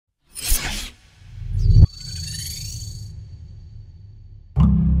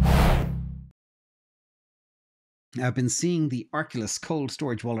I've been seeing the Arculus cold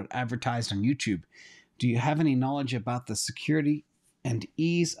storage wallet advertised on YouTube. Do you have any knowledge about the security and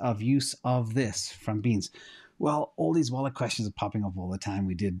ease of use of this? From Beans. Well, all these wallet questions are popping up all the time.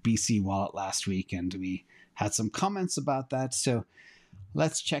 We did BC Wallet last week and we had some comments about that. So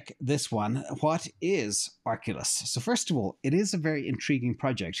let's check this one. What is Arculus? So first of all, it is a very intriguing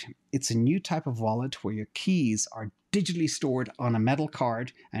project. It's a new type of wallet where your keys are digitally stored on a metal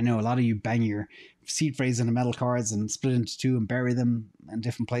card. I know a lot of you bang your seed phrase into metal cards and split into two and bury them in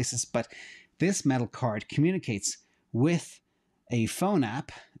different places. But this metal card communicates with a phone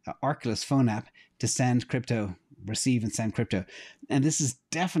app, an Arculus phone app, to send crypto, receive and send crypto. And this is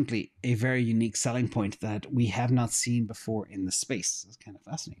definitely a very unique selling point that we have not seen before in the space. It's kind of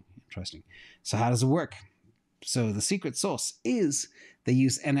fascinating, interesting. So how does it work? So the secret sauce is they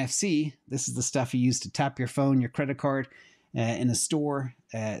use NFC. This is the stuff you use to tap your phone, your credit card in a store.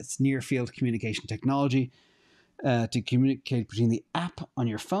 It's near field communication technology to communicate between the app on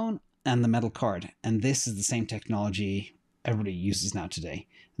your phone and the metal card. And this is the same technology everybody uses now today.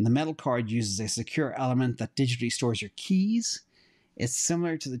 And the metal card uses a secure element that digitally stores your keys. It's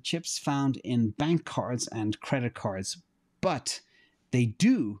similar to the chips found in bank cards and credit cards, but they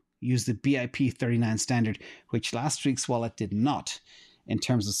do use the BIP39 standard, which last week's wallet did not in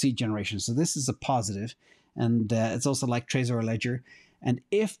terms of seed generation. So this is a positive, and it's also like Trezor or Ledger. And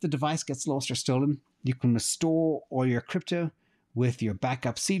if the device gets lost or stolen, you can restore all your crypto with your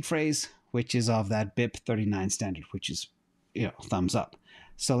backup seed phrase, which is of that BIP39 standard, which is, thumbs up.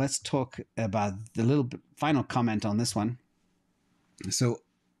 So let's talk about the little final comment on this one. So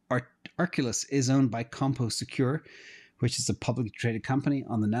Arculus is owned by Compost Secure, which is a publicly traded company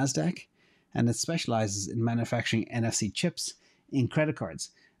on the NASDAQ, and it specializes in manufacturing NFC chips in credit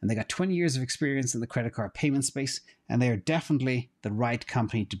cards. And they got 20 years of experience in the credit card payment space, and they are definitely the right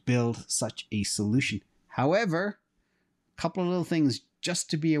company to build such a solution. However, a couple of little things just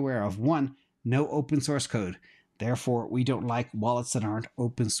to be aware of. One, no open source code. Therefore, we don't like wallets that aren't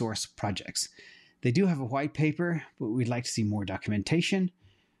open source projects. They do have a white paper, but we'd like to see more documentation,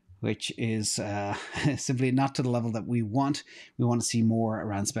 which is simply not to the level that we want. We want to see more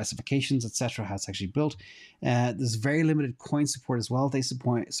around specifications, etc., how it's actually built. There's very limited coin support as well. They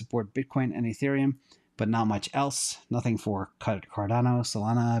support Bitcoin and Ethereum, but not much else. Nothing for Cardano,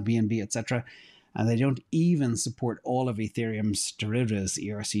 Solana, BNB, etc. And they don't even support all of Ethereum's derivatives,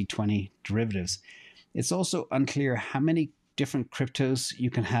 ERC20 derivatives. It's also unclear how many different cryptos you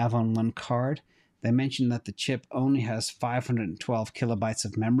can have on one card. They mentioned that the chip only has 512 kilobytes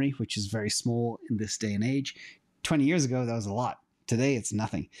of memory, which is very small in this day and age. 20 years ago, that was a lot. Today, it's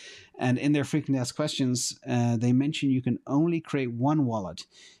nothing. And in their frequently asked questions, they mention you can only create one wallet.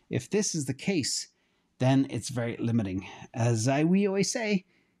 If this is the case, then it's very limiting. As we always say,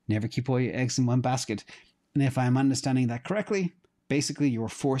 never keep all your eggs in one basket. And if I'm understanding that correctly, basically you're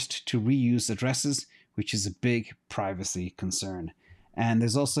forced to reuse addresses, which is a big privacy concern. And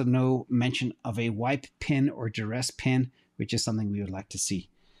there's also no mention of a wipe pin or duress pin, which is something we would like to see.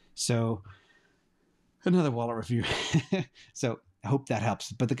 So another wallet review. So I hope that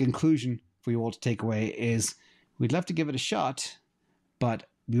helps. But the conclusion for you all to take away is we'd love to give it a shot, but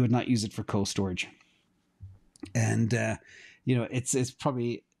we would not use it for cold storage. And, it's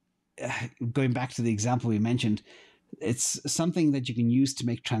probably going back to the example we mentioned, it's something that you can use to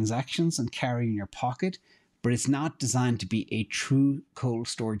make transactions and carry in your pocket, but it's not designed to be a true cold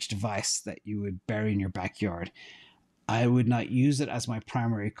storage device that you would bury in your backyard. I would not use it as my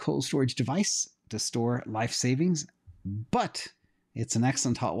primary cold storage device to store life savings, but it's an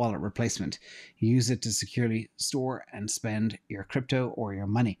excellent hot wallet replacement. You use it to securely store and spend your crypto or your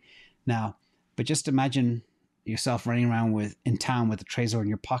money. Now, but just imagine yourself running around in town with a Trezor in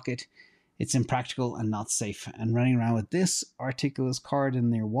your pocket. It's impractical and not safe. And running around with this Arculus card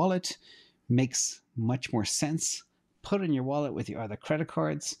in your wallet makes much more sense. Put it in your wallet with your other credit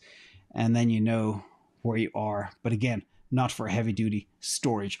cards, and then you know where you are. But again, not for heavy duty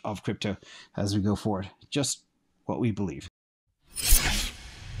storage of crypto as we go forward. Just what we believe.